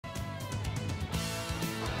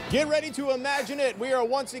Get ready to imagine it. We are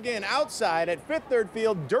once again outside at Fifth Third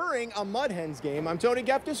Field during a Mud Hens game. I'm Tony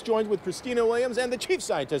Geftos, joined with Christina Williams and the chief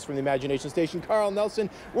scientist from the Imagination Station, Carl Nelson.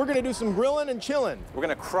 We're going to do some grilling and chilling. We're going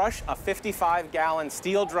to crush a 55-gallon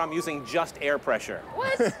steel drum using just air pressure.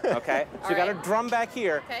 What? Okay, so you got a drum back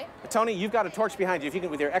here. Okay. Tony, you've got a torch behind you. If you can,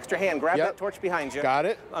 with your extra hand, grab that torch behind you. Got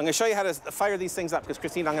it. I'm going to show you how to fire these things up because,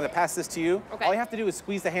 Christina, I'm going to pass this to you. Okay. All you have to do is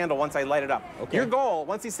squeeze the handle once I light it up. Okay. Your goal,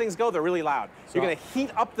 once these things go, they're really loud. So you're going to heat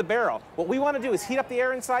up the barrel. What we want to do is heat up the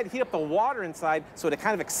air inside, heat up the water inside so it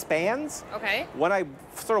kind of expands. Okay. When I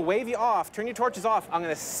sort of wave you off, turn your torches off, I'm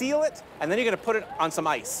going to seal it, and then you're going to put it on some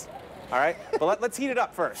ice. All right? But let's heat it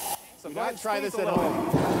up first. So go ahead and try this at home.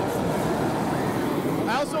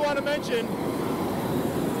 I also want to mention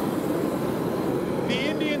the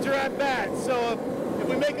Indians are at bat, so if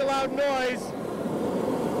we make a loud noise,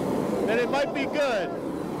 then it might be good.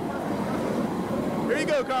 Here you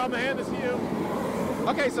go, Carl. I'm going to hand this to you.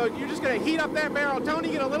 Okay, so you're just going to heat up that barrel. Tony,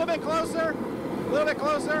 get a little bit closer. A little bit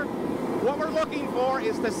closer. What we're looking for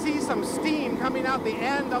is to see some steam coming out the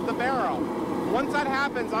end of the barrel. Once that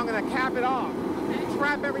happens, I'm going to cap it off. Okay.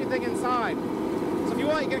 Trap everything inside. So if you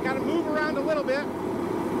want, you can kind of move around a little bit.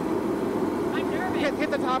 I'm nervous. Hit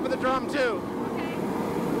the top of the drum, too. Okay.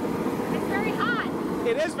 It's very hot.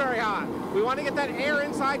 It is very hot. We want to get that air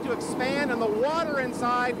inside to expand and the water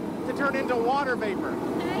inside to turn into water vapor.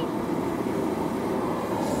 Okay.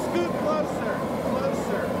 Scoot closer,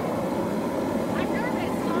 closer. I'm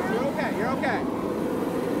nervous, Carl. You're okay, you're okay.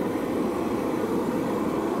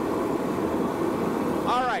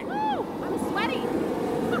 All right. Woo! I'm sweating.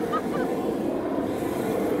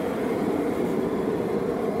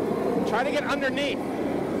 Try to get underneath.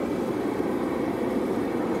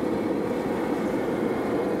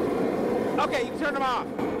 Okay, you can turn them off.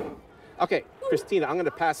 Okay, Christina, I'm going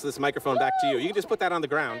to pass this microphone back to you. You can just put that on the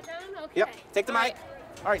ground. Okay. Yep, take the mic.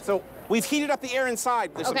 All right, so we've heated up the air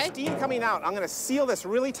inside. There's some steam coming out. I'm going to seal this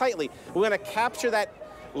really tightly. We're going to capture that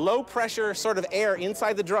low pressure sort of air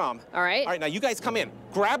inside the drum. All right. All right, now you guys come in.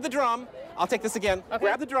 Grab the drum. I'll take this again. Okay.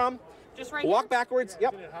 Grab the drum. Just right Walk here? backwards.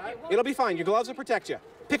 Yep. It'll be fine. Your gloves will protect you.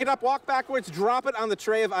 Pick it up, walk backwards, drop it on the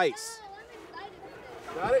tray of ice.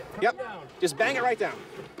 Got it? Yep. Just bang it right down.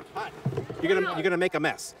 Hot. You're gonna make a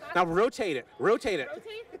mess. Now rotate it. Rotate it.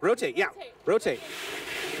 Rotate. Yeah. Rotate.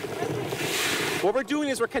 What we're doing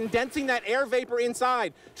is we're condensing that air vapor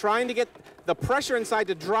inside, trying to get the pressure inside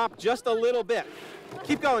to drop just a little bit.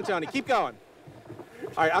 Keep going, Tony. Keep going.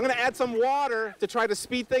 All right. I'm gonna add some water to try to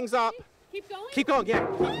speed things up. Keep going? Keep going. Yeah.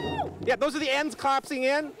 Woo! Yeah. Those are the ends collapsing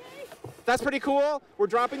in. Okay. That's pretty cool. We're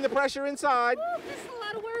dropping the pressure inside. Woo, this is a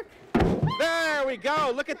lot of work. There we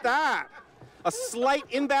go. Look at that. A slight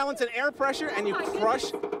imbalance in air pressure, and you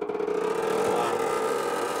crush.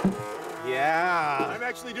 Yeah. I'm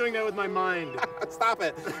actually doing that with my mind. Stop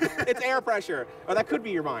it. It's air pressure. Or that could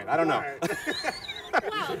be your mind. I don't know.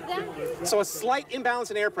 Wow, that is... So a slight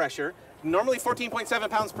imbalance in air pressure, normally 14.7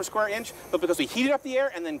 pounds per square inch, but because we heated up the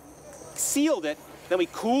air and then sealed it, then we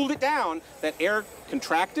cooled it down, that air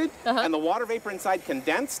contracted, and the water vapor inside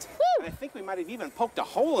condensed. And I think we might have even poked a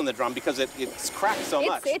hole in the drum because it's cracked so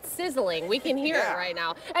much. It's sizzling. We can hear it right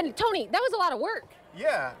now. And Tony, that was a lot of work.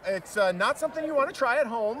 Yeah, it's not something you want to try at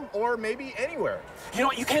home or maybe anywhere. You know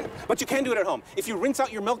what, you can do it at home. If you rinse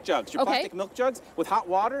out your milk jugs, your plastic milk jugs with hot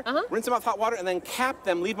water, rinse them out with hot water and then cap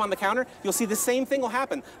them, leave them on the counter, you'll see the same thing will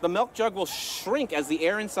happen. The milk jug will shrink as the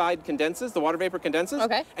air inside condenses, the water vapor condenses,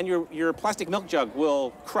 and your plastic milk jug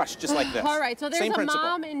will crush just like this. All right, so there's same a principle.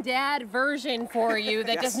 mom and dad version for you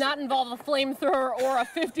that does not involve a flamethrower or a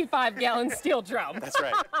 55-gallon steel drum. That's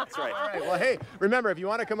right, that's right. All right, well, hey, remember, if you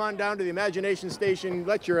want to come on down to the Imagination Station,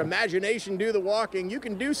 let your imagination do the walking, you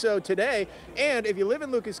can do so today. And if you live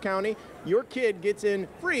in Lucas County, your kid gets in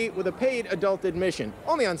free with a paid adult admission.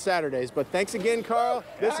 Only on Saturdays. But thanks again, Carl.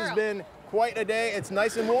 This has been quite a day. It's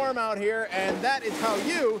nice and warm out here, and that is how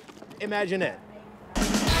you imagine it.